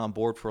actually been on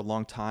board for a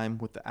long time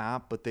with the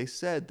app, but they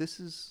said this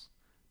is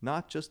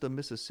not just a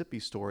Mississippi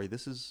story.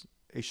 This is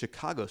a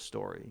Chicago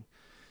story.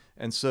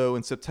 And so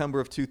in September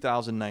of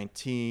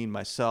 2019,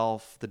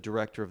 myself, the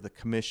director of the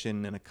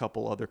commission, and a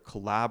couple other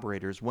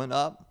collaborators went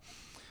up,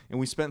 and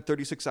we spent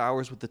 36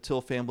 hours with the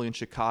Till family in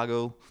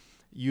Chicago.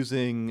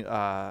 Using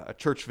a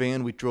church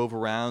van, we drove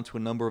around to a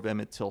number of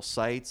Emmett Till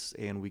sites,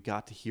 and we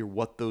got to hear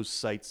what those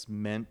sites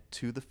meant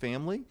to the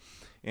family.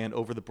 And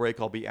over the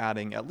break, I'll be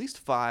adding at least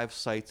 5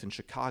 sites in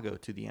Chicago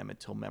to the Emmett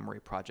Till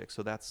Memory Project,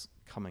 so that's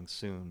coming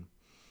soon.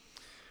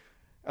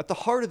 At the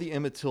heart of the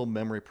Emmett Till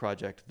Memory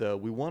Project, though,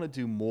 we want to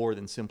do more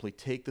than simply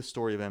take the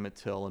story of Emmett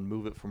Till and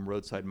move it from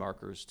roadside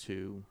markers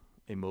to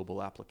a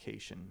mobile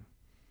application.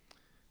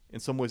 In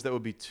some ways, that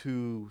would be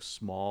too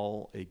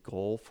small a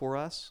goal for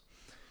us,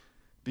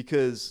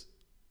 because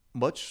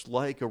much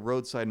like a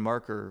roadside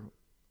marker,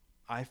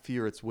 I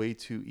fear it's way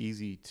too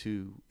easy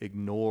to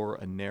ignore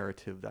a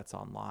narrative that's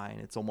online.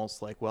 It's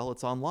almost like, well,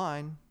 it's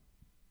online,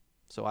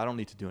 so I don't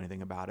need to do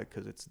anything about it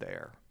because it's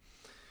there.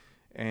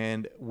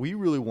 And we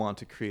really want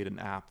to create an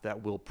app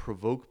that will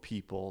provoke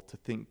people to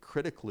think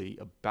critically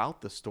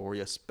about the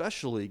story,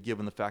 especially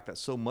given the fact that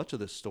so much of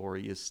the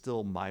story is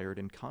still mired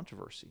in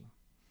controversy.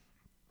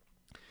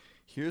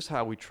 Here's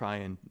how we try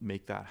and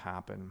make that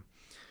happen.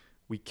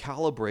 We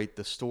calibrate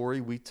the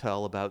story we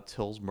tell about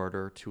Till's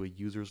murder to a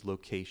user's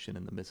location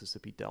in the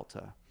Mississippi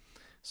Delta.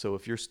 So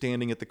if you're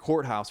standing at the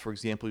courthouse, for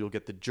example, you'll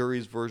get the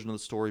jury's version of the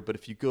story. But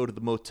if you go to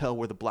the motel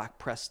where the black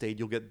press stayed,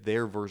 you'll get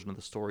their version of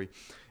the story.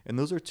 And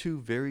those are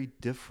two very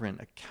different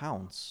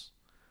accounts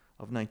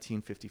of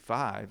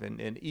 1955.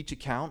 And each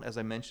account, as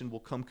I mentioned, will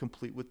come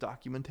complete with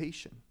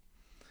documentation.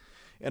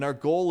 And our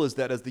goal is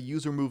that as the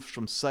user moves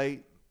from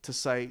site to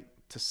site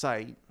to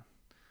site,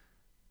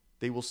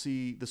 they will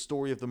see the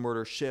story of the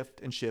murder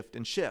shift and shift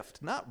and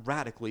shift. Not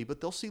radically,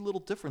 but they'll see little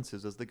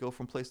differences as they go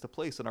from place to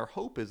place. And our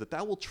hope is that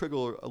that will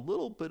trigger a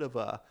little bit of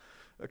a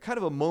kind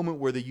of a moment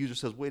where the user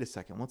says, wait a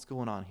second, what's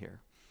going on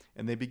here?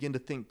 And they begin to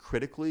think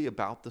critically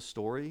about the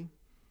story.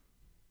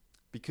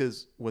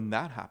 Because when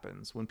that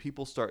happens, when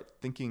people start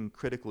thinking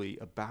critically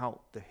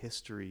about the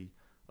history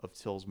of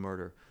Till's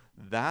murder,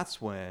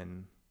 that's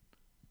when,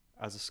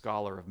 as a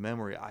scholar of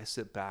memory, I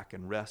sit back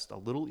and rest a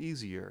little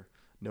easier,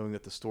 knowing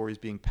that the story is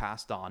being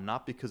passed on,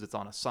 not because it's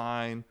on a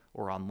sign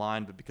or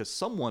online, but because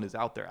someone is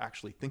out there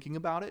actually thinking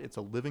about it. It's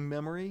a living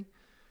memory.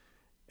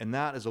 And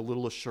that is a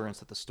little assurance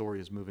that the story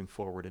is moving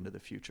forward into the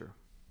future.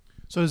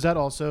 So is that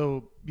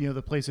also,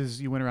 the places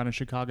you went around in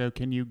Chicago,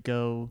 can you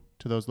go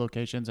to those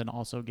locations and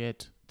also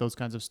get those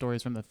kinds of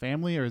stories from the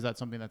family? Or is that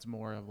something that's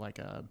more of like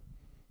a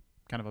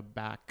kind of a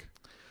back?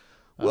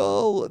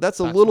 Well, that's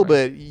a little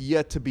bit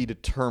yet to be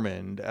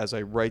determined as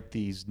I write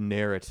these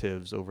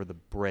narratives over the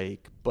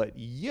break. But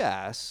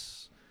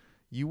yes,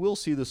 you will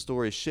see the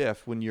story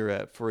shift when you're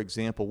at, for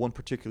example, one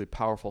particularly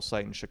powerful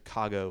site in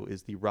Chicago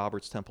is the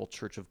Roberts Temple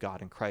Church of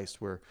God in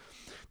Christ, where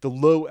the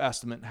low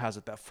estimate has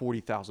it that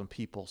 40,000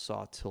 people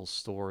saw Till's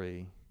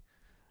story,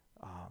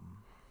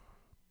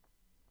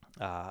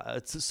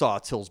 saw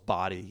Till's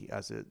body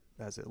as it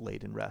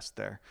laid in rest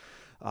there.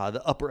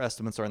 The upper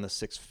estimates are in the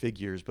six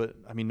figures, but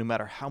I mean, no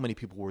matter how many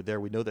people were there,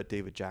 we know that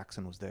David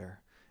Jackson was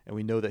there, and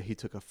we know that he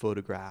took a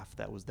photograph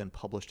that was then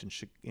published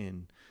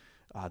in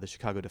the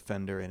Chicago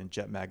Defender and in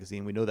Jet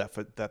Magazine. We know that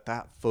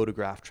that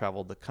photograph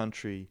traveled the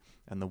country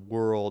and the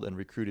world and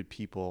recruited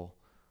people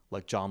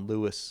like John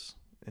Lewis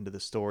into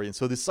the story. And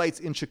so the sites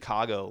in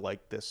Chicago,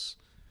 like this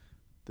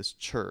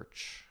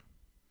church,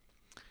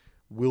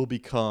 will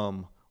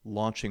become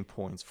launching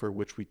points for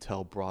which we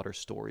tell broader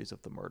stories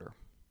of the murder.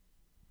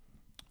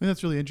 I think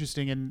that's really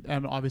interesting.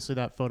 And obviously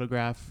that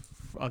photograph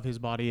of his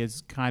body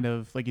is kind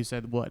of, like you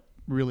said, what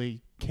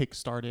really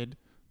kick-started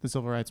the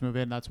civil rights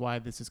movement. And that's why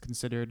this is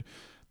considered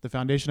the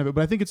foundation of it.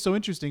 But I think it's so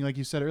interesting, like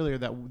you said earlier,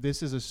 that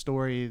this is a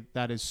story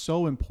that is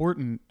so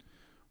important,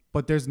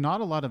 but there's not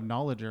a lot of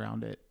knowledge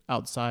around it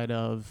outside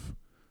of,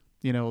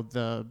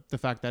 the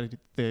fact that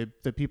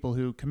the people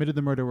who committed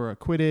the murder were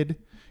acquitted,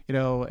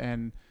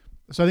 and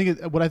so I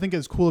think what I think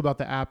is cool about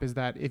the app is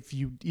that if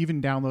you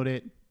even download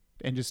it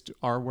and just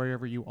are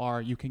wherever you are,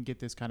 you can get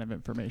this kind of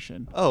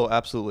information. Oh,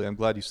 absolutely. I'm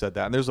glad you said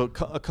that. And there's a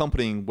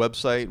accompanying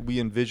website. We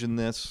envision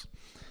this,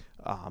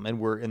 and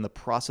we're in the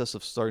process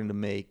of starting to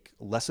make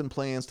lesson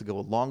plans to go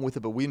along with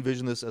it. But we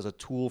envision this as a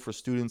tool for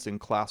students in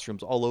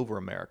classrooms all over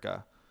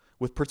America,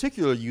 with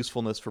particular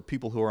usefulness for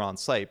people who are on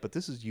site. But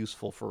this is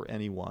useful for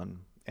anyone,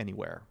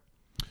 anywhere.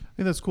 I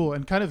think that's cool.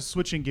 And kind of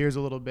switching gears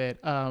a little bit,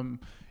 a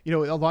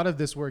lot of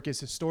this work is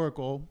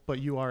historical, but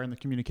you are in the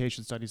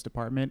communication studies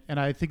department. And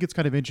I think it's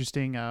kind of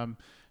interesting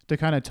to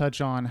kind of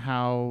touch on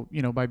how,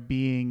 by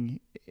being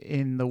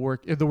in the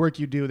work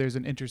you do, there's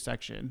an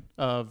intersection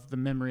of the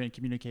memory and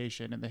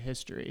communication and the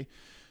history.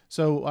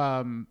 So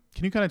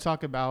can you kind of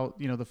talk about,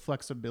 the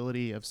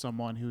flexibility of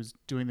someone who's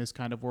doing this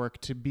kind of work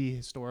to be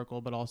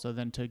historical, but also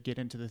then to get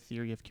into the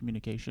theory of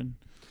communication?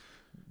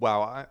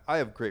 Wow, I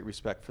have great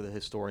respect for the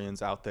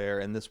historians out there,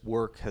 and this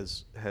work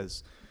has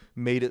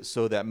made it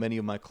so that many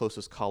of my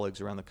closest colleagues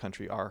around the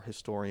country are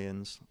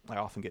historians. I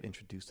often get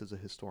introduced as a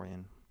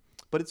historian.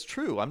 But it's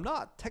true, I'm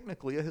not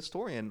technically a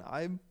historian.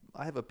 I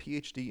have a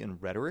PhD in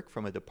rhetoric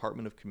from a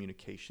Department of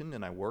Communication,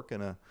 and I work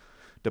in a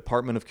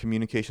Department of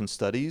Communication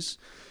Studies.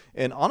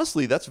 And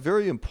honestly, that's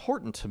very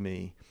important to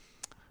me.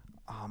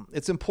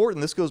 It's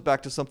important. This goes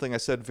back to something I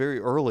said very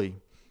early.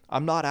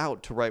 I'm not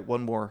out to write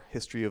one more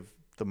history of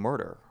the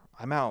murder.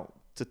 I'm out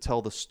to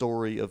tell the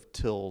story of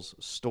Till's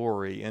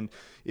story. And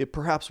it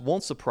perhaps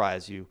won't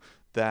surprise you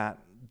that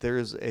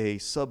there's a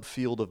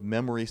subfield of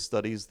memory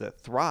studies that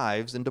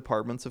thrives in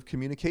departments of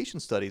communication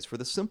studies for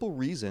the simple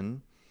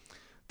reason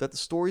that the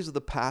stories of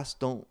the past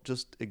don't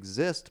just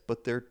exist,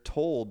 but they're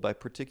told by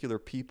particular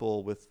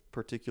people with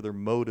particular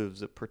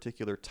motives at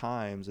particular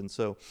times. And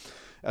so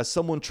as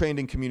someone trained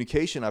in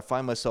communication, I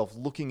find myself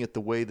looking at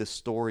the way this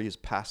story is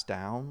passed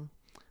down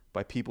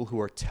by people who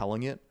are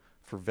telling it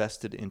for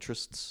vested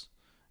interests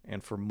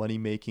and for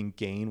money-making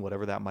gain,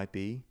 whatever that might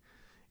be.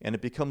 And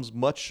it becomes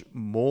much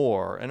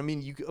more. And I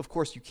mean, of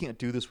course, you can't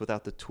do this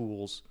without the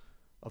tools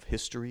of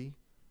history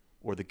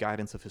or the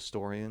guidance of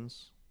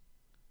historians.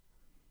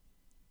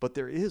 But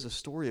there is a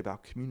story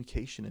about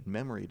communication and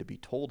memory to be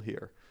told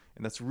here.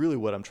 And that's really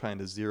what I'm trying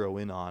to zero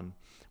in on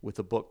with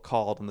a book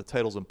called, and the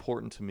title's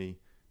important to me,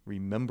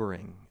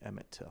 Remembering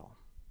Emmett Till.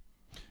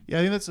 Yeah,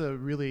 I think that's a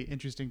really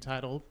interesting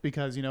title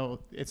because,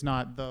 it's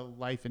not the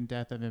life and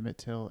death of Emmett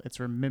Till. It's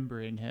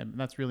remembering him. And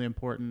that's really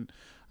important.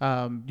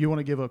 Do you want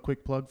to give a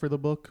quick plug for the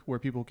book where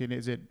people can,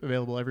 is it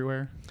available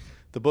everywhere?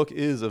 The book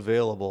is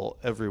available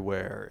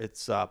everywhere.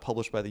 It's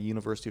published by the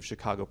University of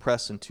Chicago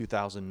Press in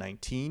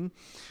 2019.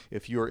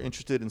 If you are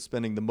interested in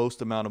spending the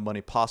most amount of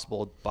money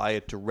possible, buy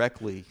it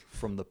directly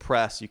from the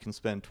press. You can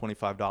spend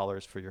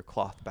 $25 for your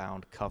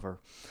cloth-bound cover.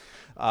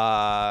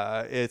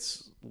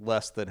 It's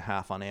less than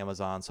half on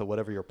Amazon, so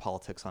whatever your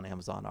politics on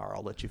Amazon are,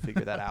 I'll let you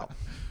figure that out.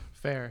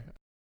 Fair.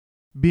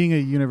 Being a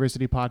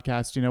university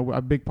podcast,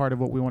 a big part of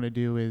what we want to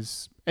do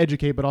is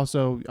educate, but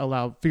also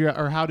figure out,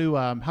 or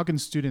how can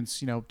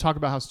students, talk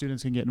about how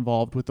students can get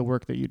involved with the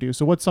work that you do.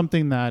 So what's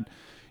something that,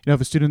 if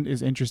a student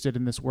is interested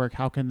in this work,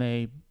 how can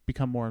they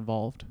become more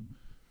involved?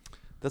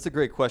 That's a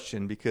great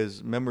question,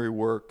 because memory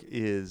work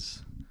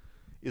is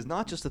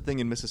not just a thing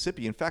in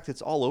Mississippi. In fact,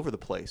 it's all over the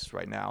place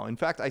right now. In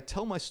fact, I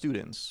tell my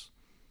students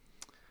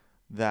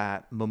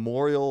that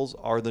memorials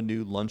are the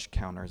new lunch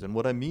counters. And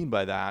what I mean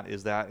by that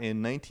is that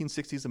in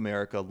 1960s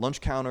America,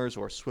 lunch counters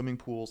or swimming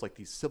pools, like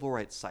these civil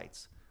rights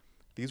sites,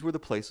 these were the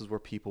places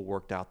where people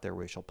worked out their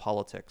racial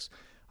politics.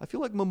 I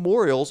feel like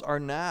memorials are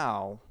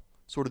now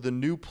sort of the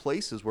new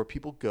places where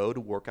people go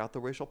to work out the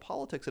racial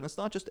politics. And it's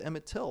not just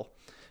Emmett Till.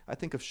 I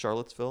think of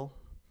Charlottesville.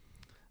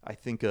 I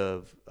think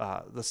of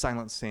the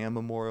Silent Sam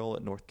Memorial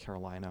at North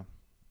Carolina.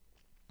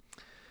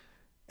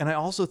 And I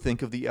also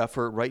think of the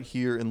effort right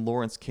here in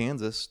Lawrence,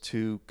 Kansas,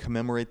 to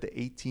commemorate the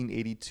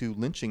 1882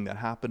 lynching that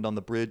happened on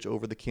the bridge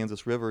over the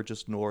Kansas River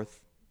just north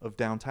of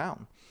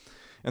downtown.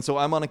 And so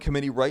I'm on a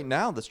committee right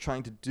now that's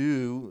trying to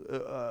do,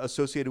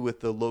 associated with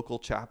the local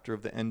chapter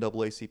of the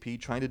NAACP,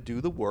 trying to do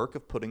the work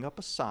of putting up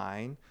a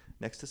sign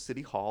next to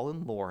City Hall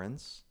in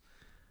Lawrence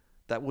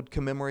that would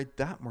commemorate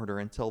that murder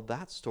and tell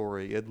that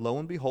story. And lo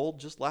and behold,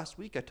 just last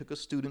week, I took a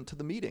student to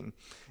the meeting.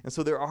 And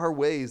so there are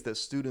ways that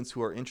students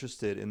who are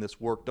interested in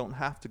this work don't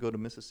have to go to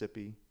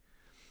Mississippi,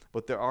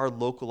 but there are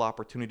local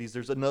opportunities.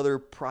 There's another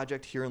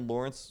project here in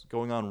Lawrence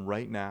going on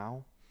right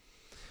now,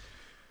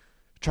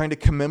 trying to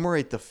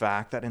commemorate the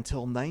fact that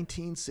until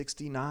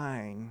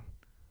 1969,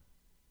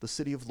 the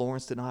city of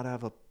Lawrence did not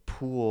have a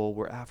pool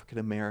where African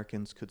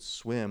Americans could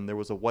swim. There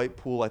was a white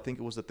pool, I think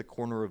it was at the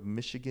corner of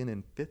Michigan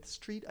and 5th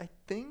Street, I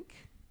think.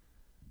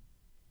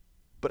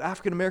 But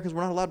African Americans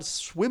were not allowed to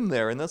swim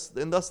there, and thus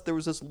there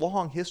was this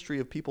long history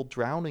of people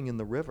drowning in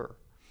the river.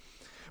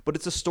 But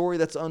it's a story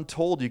that's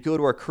untold. You go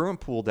to our current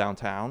pool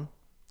downtown,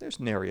 there's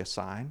nary a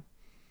sign.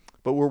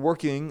 But we're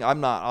working,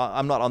 I'm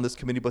not on this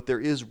committee, but there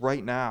is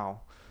right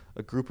now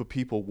a group of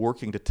people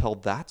working to tell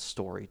that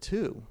story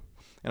too.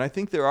 And I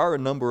think there are a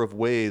number of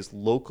ways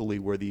locally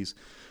where these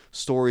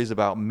stories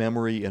about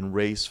memory and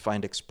race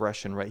find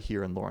expression right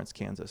here in Lawrence,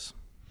 Kansas.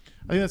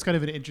 I think that's kind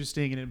of an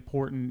interesting and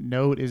important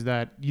note, is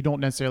that you don't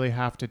necessarily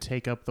have to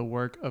take up the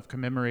work of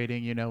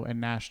commemorating, a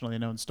nationally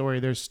known story.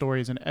 There's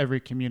stories in every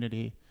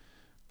community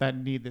that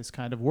need this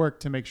kind of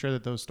work to make sure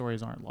that those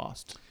stories aren't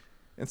lost.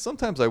 And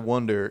sometimes I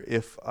wonder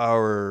if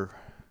our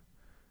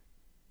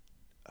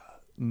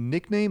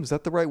nickname, is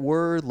that the right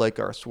word? Like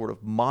our sort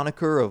of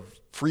moniker of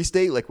Free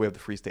State, like we have the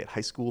Free State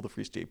High School, the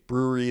Free State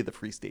Brewery, the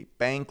Free State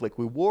Bank, like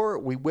we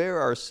wear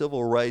our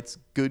civil rights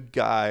good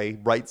guy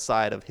right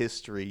side of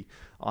history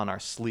on our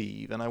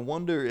sleeve. And I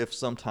wonder if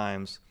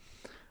sometimes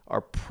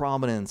our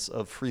prominence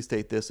of Free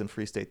State this and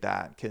Free State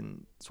that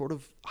can sort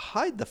of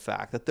hide the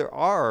fact that there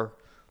are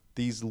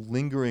these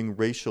lingering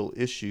racial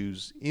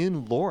issues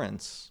in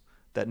Lawrence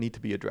that need to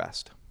be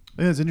addressed.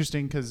 I think it's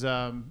interesting because,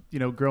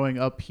 growing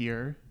up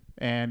here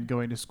and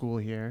going to school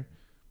here,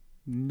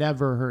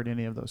 never heard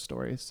any of those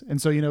stories.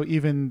 And so,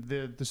 even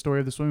the story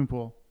of the swimming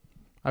pool,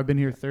 I've been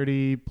here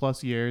 30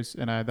 plus years,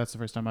 and that's the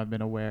first time I've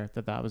been aware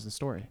that was the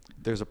story.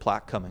 There's a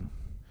plaque coming.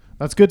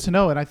 That's good to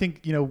know. And I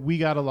think, we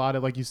got a lot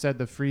of, like you said,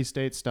 the Free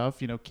State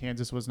stuff.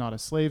 Kansas was not a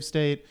slave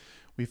state.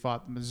 We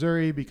fought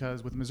Missouri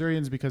with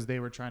Missourians because they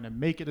were trying to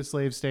make it a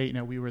slave state.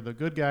 We were the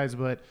good guys,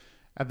 but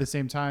at the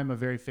same time, a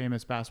very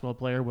famous basketball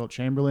player, Wilt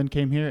Chamberlain,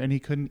 came here, and he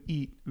couldn't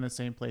eat in the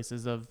same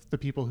places of the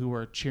people who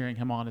were cheering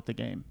him on at the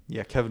game.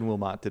 Yeah, Kevin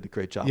Wilmot did a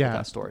great job with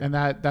that story. And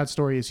that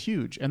story is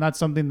huge. And that's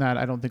something that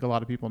I don't think a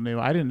lot of people knew.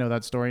 I didn't know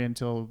that story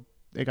until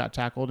it got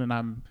tackled, and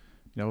I'm,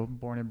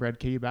 born and bred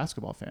KU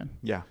basketball fan.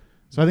 Yeah.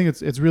 So I think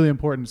it's really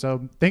important.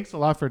 So thanks a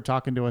lot for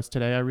talking to us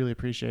today. I really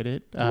appreciate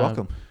it. You're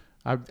welcome.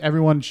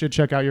 Everyone should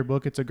check out your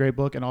book. It's a great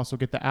book, and also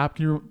get the app.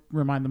 Can you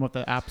remind them what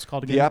the app is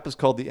called again? The app is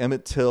called the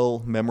Emmett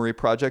Till Memory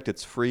Project.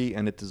 It's free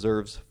and it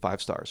deserves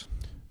 5 stars.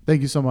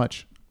 Thank you so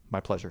much. My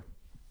pleasure.